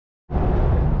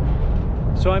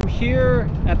So I'm here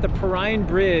at the Perrine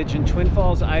Bridge in Twin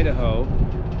Falls, Idaho,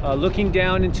 looking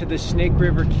down into the Snake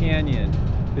River Canyon.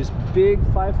 This big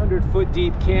 500-foot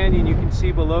deep canyon you can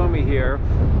see below me here.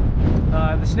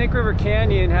 The Snake River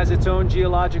Canyon has its own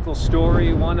geological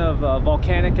story, one of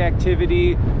volcanic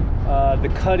activity,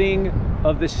 the cutting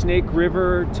of the Snake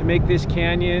River to make this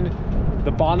canyon,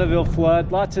 the Bonneville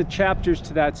flood, lots of chapters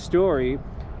to that story.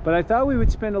 But I thought we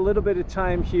would spend a little bit of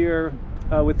time here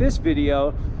with this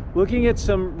video looking at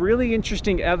some really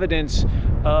interesting evidence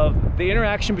of the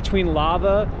interaction between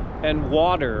lava and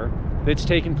water that's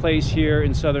taken place here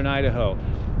in southern Idaho.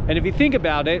 And if you think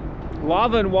about it,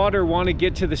 lava and water want to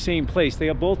get to the same place. They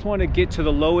both want to get to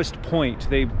the lowest point.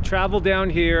 They travel down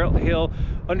here hill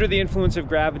under the influence of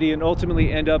gravity and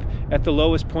ultimately end up at the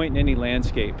lowest point in any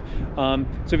landscape. So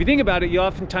if you think about it, you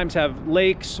oftentimes have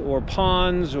lakes or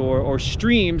ponds or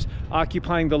streams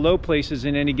occupying the low places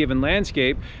in any given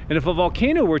landscape. And if a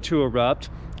volcano were to erupt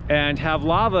and have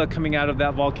lava coming out of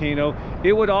that volcano,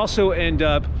 it would also end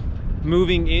up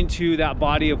moving into that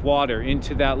body of water,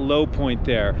 into that low point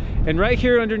there. And right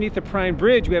here underneath the Perrine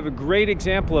Bridge, we have a great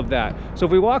example of that. So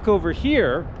if we walk over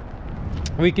here,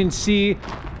 we can see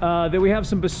that we have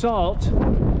some basalt.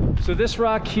 So this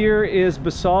rock here is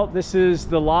basalt. This is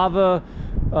the lava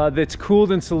that's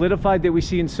cooled and solidified that we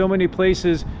see in so many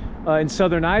places in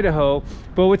southern Idaho.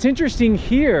 But what's interesting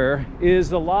here is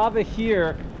the lava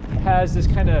here has this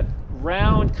kind of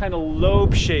round kind of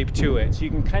lobe shape to it. So you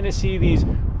can kind of see these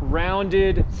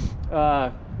rounded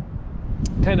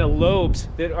kind of lobes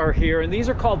that are here, and these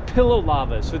are called pillow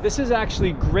lavas. So this is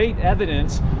actually great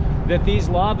evidence that these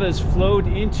lavas flowed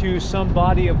into some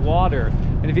body of water.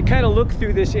 And if you kind of look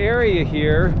through this area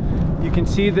here, you can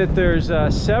see that there's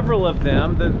several of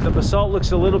them. The basalt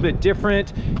looks a little bit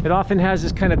different. It often has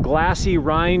this kind of glassy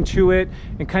rind to it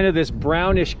and kind of this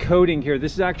brownish coating here.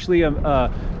 This is actually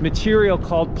a material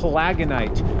called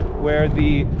palagonite, where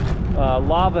the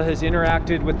lava has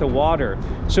interacted with the water.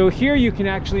 So here you can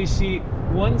actually see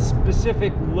one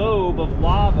specific lobe of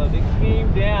lava that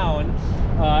came down,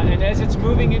 and as it's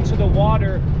moving into the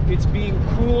water, it's being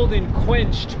cooled and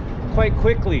quenched quite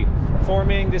quickly,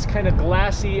 forming this kind of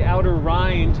glassy outer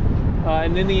rind,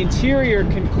 and then the interior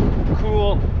can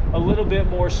cool a little bit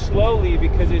more slowly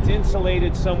because it's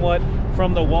insulated somewhat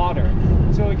from the water.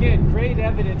 So again, great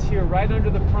evidence here right under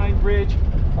the Perrine Bridge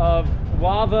of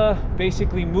lava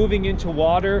basically moving into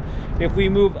water. If we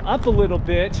move up a little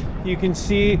bit, you can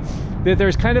see that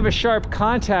there's kind of a sharp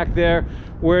contact there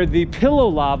where the pillow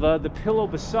lava, the pillow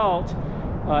basalt,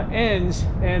 ends,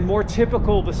 and more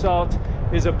typical basalt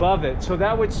is above it. So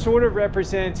that would sort of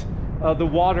represent the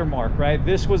watermark, right?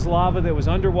 This was lava that was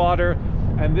underwater,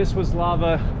 and this was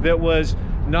lava that was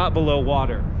not below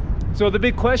water. So the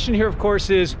big question here, of course,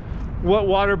 is what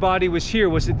water body was here?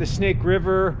 Was it the Snake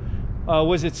River?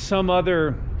 Was it some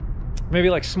other, maybe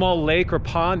like small lake or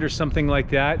pond or something like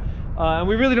that? And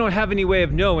we really don't have any way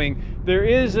of knowing. There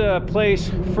is a place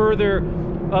further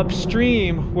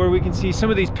upstream where we can see some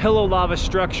of these pillow lava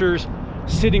structures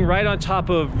sitting right on top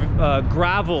of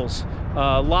gravels,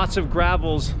 lots of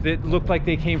gravels that look like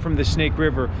they came from the Snake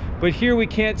River. But here we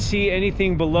can't see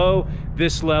anything below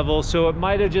this level, so it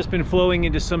might have just been flowing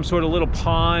into some sort of little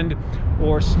pond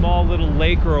or small little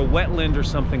lake or a wetland or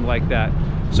something like that.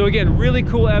 So again, really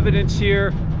cool evidence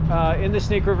here in the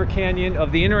Snake River Canyon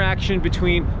of the interaction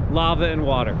between lava and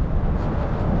water.